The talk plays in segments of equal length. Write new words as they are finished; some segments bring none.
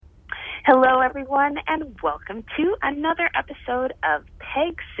Hello, everyone, and welcome to another episode of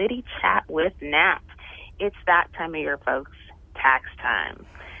Peg City Chat with Nat. It's that time of year, folks, tax time.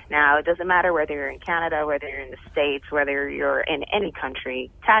 Now, it doesn't matter whether you're in Canada, whether you're in the States, whether you're in any country.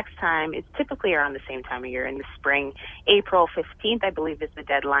 Tax time is typically around the same time of year in the spring. April 15th, I believe, is the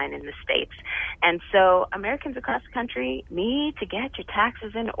deadline in the States. And so Americans across the country need to get your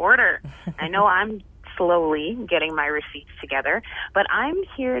taxes in order. I know I'm slowly getting my receipts together, but I'm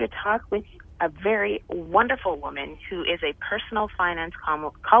here to talk with a very wonderful woman who is a personal finance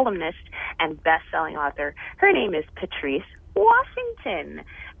columnist and best-selling author. Her name is Patrice Washington.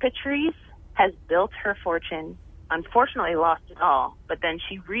 Patrice has built her fortune, unfortunately lost it all, but then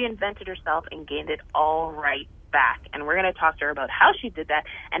she reinvented herself and gained it all right back. And we're going to talk to her about how she did that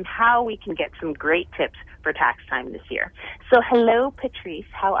and how we can get some great tips for tax time this year. So hello, Patrice.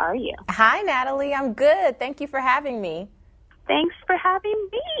 How are you? Hi, Natalie. I'm good. Thank you for having me. Thanks for having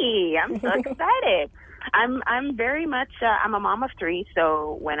me. I'm so excited. I'm very much, I'm a mom of three,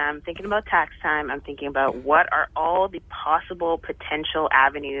 so when I'm thinking about tax time, I'm thinking about what are all the possible potential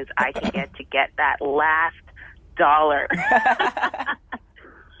avenues I can get that last dollar.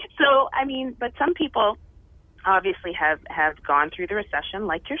 So, I mean, but some people obviously have gone through the recession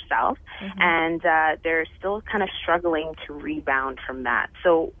like yourself, and they're still kind of struggling to rebound from that.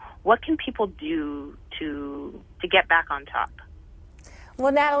 So what can people do to get back on top?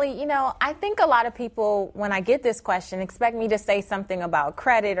 Well, Natalie, I think a lot of people, when I get this question, expect me to say something about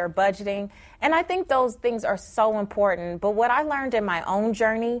credit or budgeting. And I think those things are so important. But what I learned in my own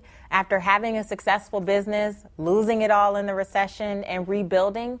journey after having a successful business, losing it all in the recession and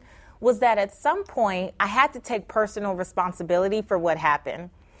rebuilding, was that at some point I had to take personal responsibility for what happened.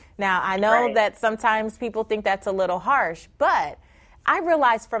 Now, I know that sometimes people think that's a little harsh, but I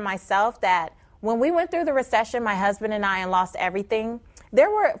realized for myself that when we went through the recession, my husband and I, and lost everything,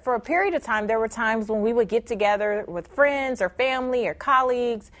 for a period of time, there were times when we would get together with friends or family or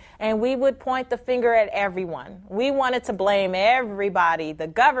colleagues, and we would point the finger at everyone. We wanted to blame everybody, the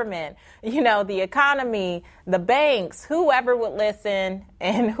government, the economy, the banks, whoever would listen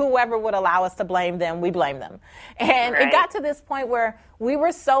and whoever would allow us to blame them, we blame them. And it got to this point where we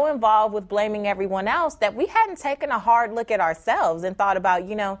were so involved with blaming everyone else that we hadn't taken a hard look at ourselves and thought about,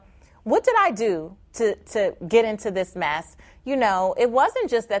 what did I do to get into this mess? It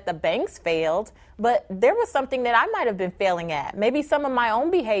wasn't just that the banks failed, but there was something that I might have been failing at. Maybe some of my own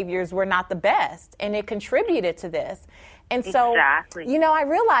behaviors were not the best, and it contributed to this. And so, I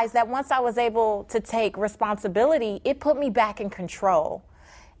realized that once I was able to take responsibility, it put me back in control.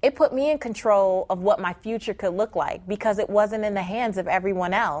 It put me in control of what my future could look like because it wasn't in the hands of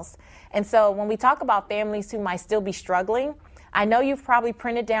everyone else. And so when we talk about families who might still be struggling, I know you've probably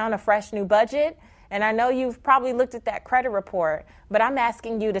printed down a fresh new budget, and I know you've probably looked at that credit report, but I'm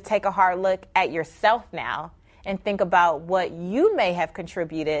asking you to take a hard look at yourself now and think about what you may have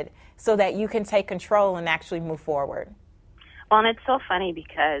contributed so that you can take control and actually move forward. Well, and it's so funny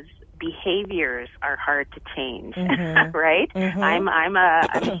because behaviors are hard to change, right? I'm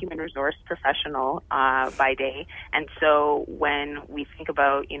a human resource professional by day, and so when we think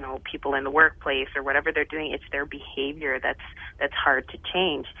about people in the workplace or whatever they're doing, it's their behavior that's hard to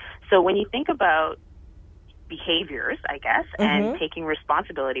change. So when you think about behaviors, I guess, and taking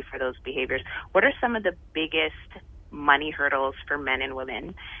responsibility for those behaviors, what are some of the biggest money hurdles for men and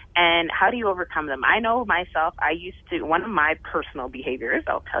women, and how do you overcome them? I know myself, one of my personal behaviors,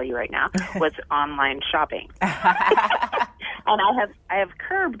 I'll tell you right now, was online shopping. And I have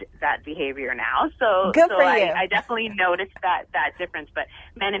curbed that behavior now. So Good for you. I definitely noticed that difference. But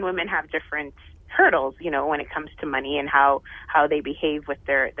men and women have different hurdles, when it comes to money and how they behave with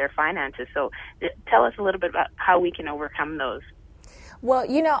their finances. So tell us a little bit about how we can overcome those. Well,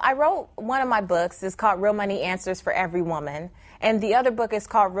 I wrote one of my books. It's called Real Money Answers for Every Woman. And the other book is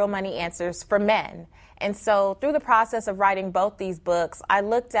called Real Money Answers for Men. And so through the process of writing both these books, I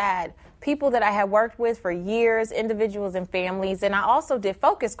looked at people that I had worked with for years, individuals and families, and I also did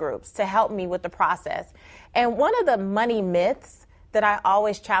focus groups to help me with the process. And one of the money myths that I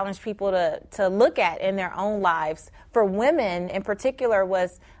always challenge people to look at in their own lives, for women in particular,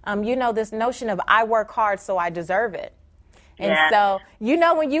 was, this notion of I work hard so I deserve it. And so,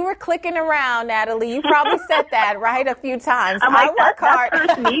 when you were clicking around, Natalie, you probably said that, right, a few times. I'm like, I work hard. That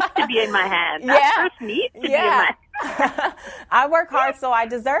first needs to be in my hand. That first needs to be in my hand. I work hard, so I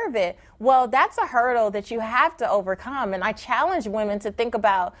deserve it. Well, that's a hurdle that you have to overcome. And I challenge women to think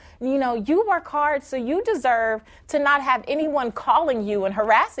about, you work hard, so you deserve to not have anyone calling you and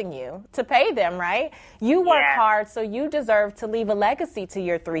harassing you to pay them, right? You work hard, so you deserve to leave a legacy to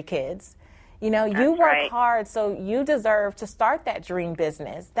your 3 kids. You work hard, so you deserve to start that dream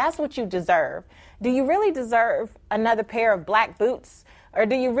business. That's what you deserve. Do you really deserve another pair of black boots? Or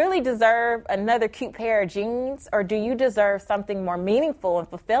do you really deserve another cute pair of jeans? Or do you deserve something more meaningful and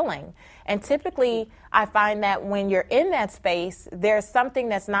fulfilling? And typically, I find that when you're in that space, there's something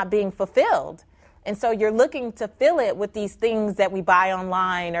that's not being fulfilled. And so you're looking to fill it with these things that we buy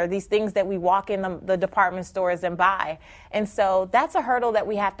online or these things that we walk in the department stores and buy. And so that's a hurdle that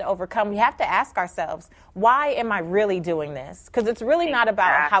we have to overcome. We have to ask ourselves, why am I really doing this? Because it's really not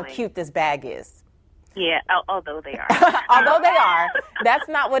about how cute this bag is. Yeah, although they are. Although they are, that's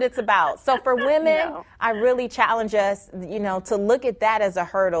not what it's about. So for women, I really challenge us, to look at that as a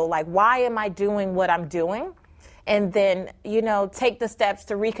hurdle. Like, why am I doing what I'm doing? And then, take the steps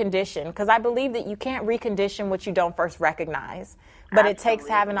to recondition. Because I believe that you can't recondition what you don't first recognize. But It takes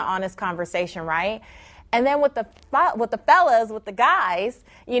having an honest conversation, right? And then with the fellas, with the guys,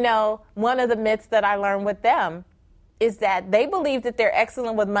 one of the myths that I learned with them is that they believe that they're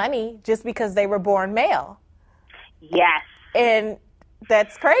excellent with money just because they were born male. Yes. And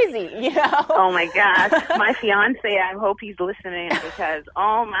that's crazy, Oh, my gosh. My fiance, I hope he's listening because,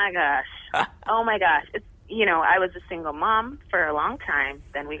 oh, my gosh. It's, I was a single mom for a long time.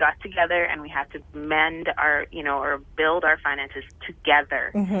 Then we got together and we had to mend our, or build our finances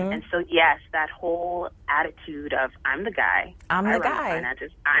together. Mm-hmm. And so, yes, that whole attitude of I'm the guy. I run the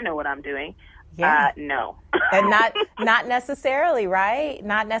finances. I know what I'm doing. Yeah. No. And not necessarily, right?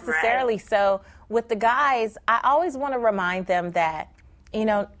 Not necessarily. Right. So with the guys, I always want to remind them that,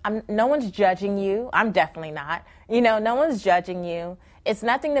 no one's judging you. I'm definitely not. No one's judging you. It's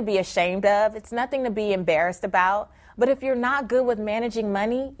nothing to be ashamed of. It's nothing to be embarrassed about. But if you're not good with managing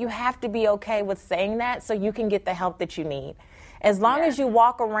money, you have to be okay with saying that so you can get the help that you need. As long as you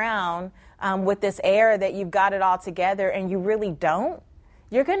walk around with this air that you've got it all together and you really don't,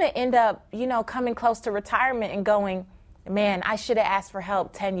 you're going to end up, coming close to retirement and going, man, I should have asked for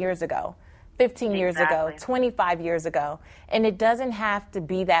help 10 years ago, 15 years ago, 25 years ago. And it doesn't have to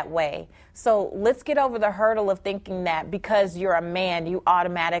be that way. So let's get over the hurdle of thinking that because you're a man, you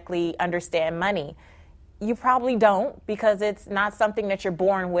automatically understand money. You probably don't, because it's not something that you're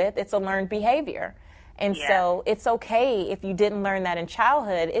born with. It's a learned behavior. And so it's okay if you didn't learn that in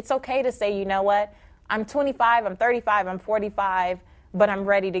childhood. It's okay to say, you know what, I'm 25, I'm 35, I'm 45, but I'm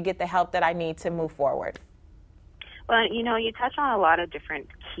ready to get the help that I need to move forward. Well, you touch on a lot of different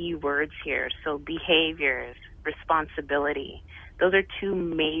key words here. So behaviors, responsibility, those are two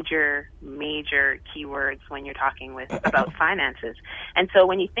major keywords when you're talking about finances. And so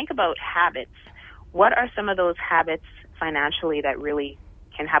when you think about habits, what are some of those habits financially that really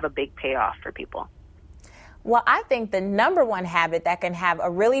can have a big payoff for people? Well, I think the number one habit that can have a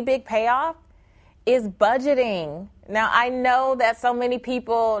really big payoff is budgeting. Now, I know that so many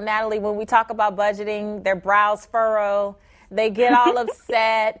people, Natalie, when we talk about budgeting, their brows furrow, they get all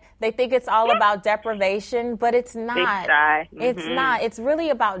upset, they think it's all about deprivation, but it's not. Mm-hmm. It's not. It's really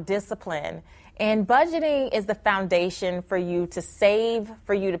about discipline. And budgeting is the foundation for you to save,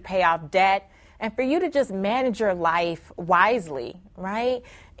 for you to pay off debt, and for you to just manage your life wisely, right?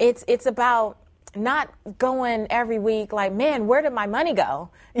 It's about not going every week like, man, where did my money go?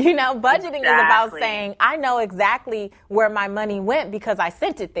 Budgeting is about saying, I know exactly where my money went because I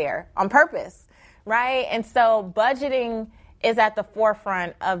sent it there on purpose, right? And so budgeting is at the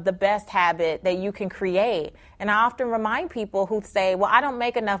forefront of the best habit that you can create. And I often remind people who say, well, I don't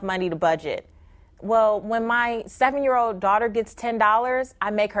make enough money to budget. Well, when my 7-year-old daughter gets $10,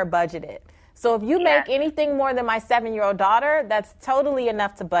 I make her budget it. So if you make anything more than my 7-year-old daughter, that's totally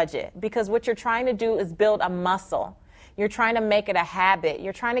enough to budget, because what you're trying to do is build a muscle. You're trying to make it a habit.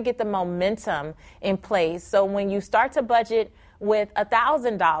 You're trying to get the momentum in place. So when you start to budget with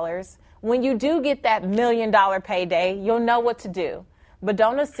 $1,000, when you do get that $1 million payday, you'll know what to do. But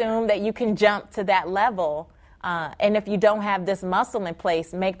don't assume that you can jump to that level. And if you don't have this muscle in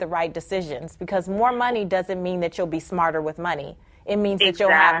place, make the right decisions, because more money doesn't mean that you'll be smarter with money. It means that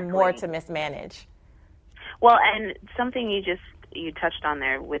you'll have more to mismanage. Well, and something you touched on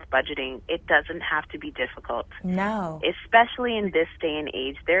there with budgeting, it doesn't have to be difficult. No. Especially in this day and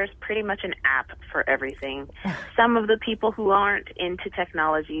age, there's pretty much an app for everything. Some of the people who aren't into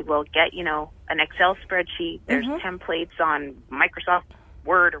technology will get, an Excel spreadsheet. There's templates on Microsoft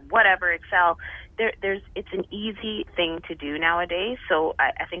Word or whatever, Excel. It's an easy thing to do nowadays. So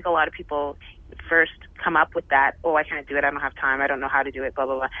I think a lot of people first come up with that, oh, I can't do it, I don't have time, I don't know how to do it, blah,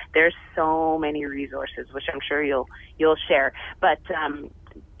 blah, blah. There's so many resources, which I'm sure you'll share. But,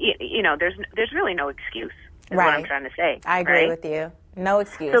 there's really no excuse, is what I'm trying to say. I agree with you. No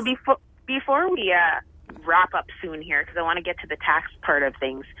excuse. So before we wrap up soon here because I want to get to the tax part of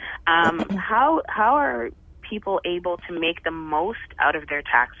things. How are people able to make the most out of their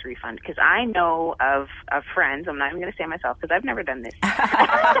tax refund? Because I know of friends, I'm not even going to say myself because I've never done this, but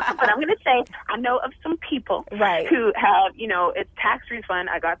I'm going to say I know of some people who have, it's tax refund,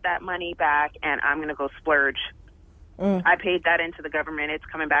 I got that money back, and I'm going to go splurge. I paid that into the government. It's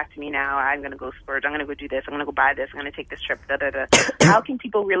coming back to me now. I'm going to go splurge. I'm going to go do this. I'm going to go buy this. I'm going to take this trip. How can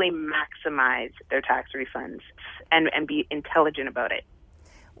people really maximize their tax refunds and be intelligent about it?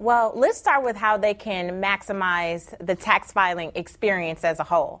 Well, let's start with how they can maximize the tax filing experience as a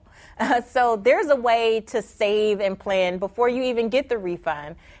whole. So there's a way to save and plan before you even get the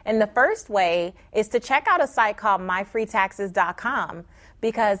refund. And the first way is to check out a site called myfreetaxes.com.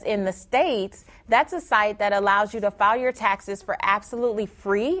 Because in the States, that's a site that allows you to file your taxes for absolutely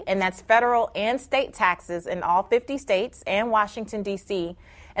free, and that's federal and state taxes in all 50 states and Washington, D.C.,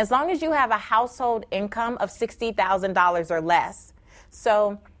 as long as you have a household income of $60,000 or less.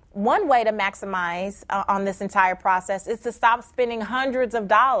 So one way to maximize on this entire process is to stop spending hundreds of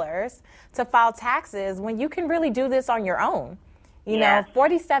dollars to file taxes when you can really do this on your own. You know,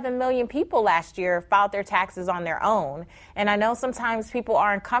 47 million people last year filed their taxes on their own. And I know sometimes people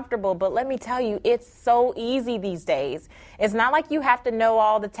aren't comfortable, but let me tell you, it's so easy these days. It's not like you have to know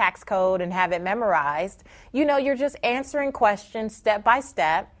all the tax code and have it memorized. You're just answering questions step by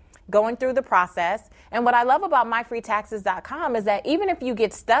step, going through the process. And what I love about myfreetaxes.com is that even if you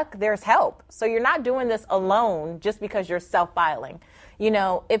get stuck, there's help. So you're not doing this alone just because you're self-filing.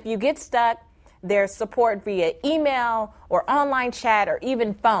 If you get stuck, there's support via email or online chat or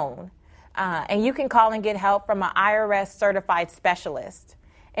even phone. And you can call and get help from an IRS certified specialist.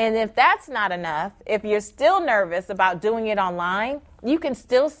 And if that's not enough, if you're still nervous about doing it online, you can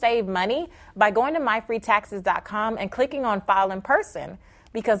still save money by going to myfreetaxes.com and clicking on File in Person.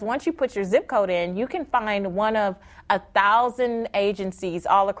 Because once you put your zip code in, you can find one of 1,000 agencies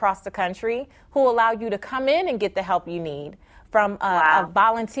all across the country who allow you to come in and get the help you need. From a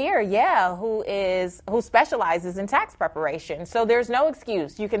volunteer, who specializes in tax preparation. So there's no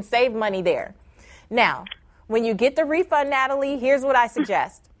excuse. You can save money there. Now, when you get the refund, Natalie, here's what I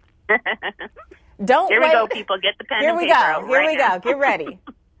suggest. Don't Here wait. we go, people. Get the pen Here and we paper go. out Here right we now. go. Get ready.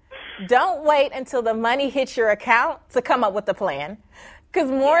 Don't wait until the money hits your account to come up with a plan. Because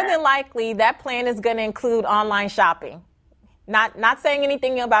more than likely, that plan is going to include online shopping. Not saying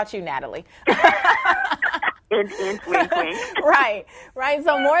anything about you, Natalie. Wink, wink. Right.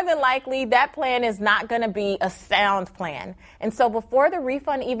 So more than likely, that plan is not going to be a sound plan. And so before the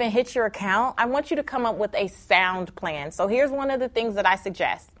refund even hits your account, I want you to come up with a sound plan. So here's one of the things that I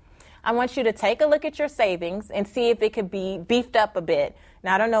suggest. I want you to take a look at your savings and see if it could be beefed up a bit.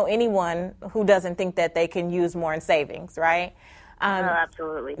 Now, I don't know anyone who doesn't think that they can use more in savings, right?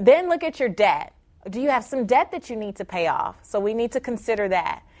 Absolutely. Then look at your debt. Do you have some debt that you need to pay off? So we need to consider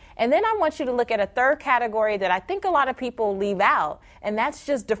that. And then I want you to look at a third category that I think a lot of people leave out, and that's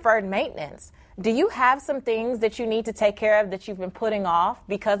just deferred maintenance. Do you have some things that you need to take care of that you've been putting off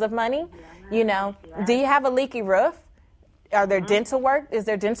because of money? Do you have a leaky roof? Are there dental work? Is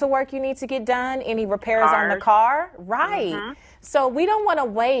there dental work you need to get done? Any repairs on the car? Right. So we don't want to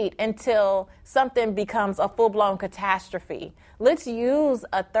wait until something becomes a full-blown catastrophe. Let's use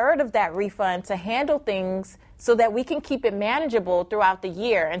a third of that refund to handle things so that we can keep it manageable throughout the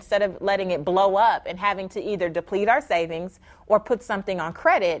year instead of letting it blow up and having to either deplete our savings or put something on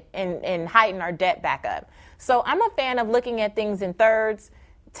credit and heighten our debt back up. So I'm a fan of looking at things in thirds.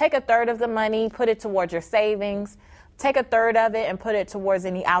 Take a third of the money, put it towards your savings. Take a third of it and put it towards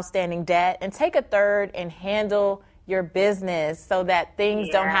any outstanding debt. And take a third and handle your business so that things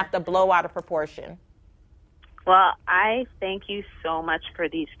don't have to blow out of proportion. Well, I thank you so much for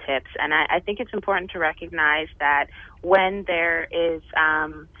these tips. And I think it's important to recognize that when there is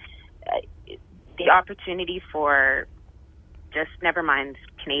the opportunity for just never mind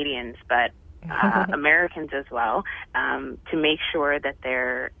Canadians, but Americans as well, to make sure that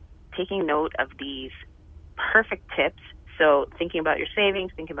they're taking note of these perfect tips. So thinking about your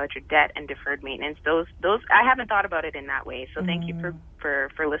savings, thinking about your debt and deferred maintenance, those I haven't thought about it in that way. So thank you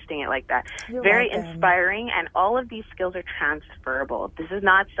for listing it like that. You're Very welcome. inspiring, and all of these skills are transferable. This is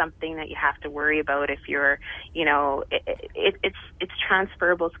not something that you have to worry about if you're, it's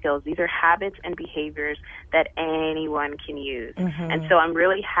transferable skills. These are habits and behaviors that anyone can use. And so I'm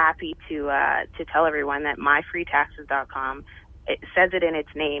really happy to tell everyone that myfreetaxes.com, it says it in its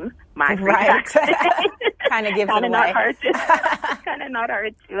name, my free tax. Kind of gives it away. Kind of not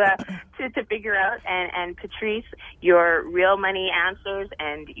hard to figure out. And Patrice, your real money answers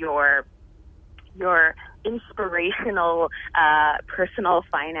and your Your inspirational personal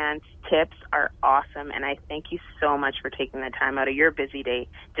finance tips are awesome, and I thank you so much for taking the time out of your busy day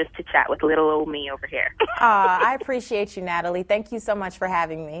just to chat with little old me over here. I appreciate you, Natalie. Thank you so much for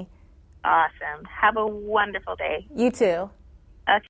having me. Awesome. Have a wonderful day. You too.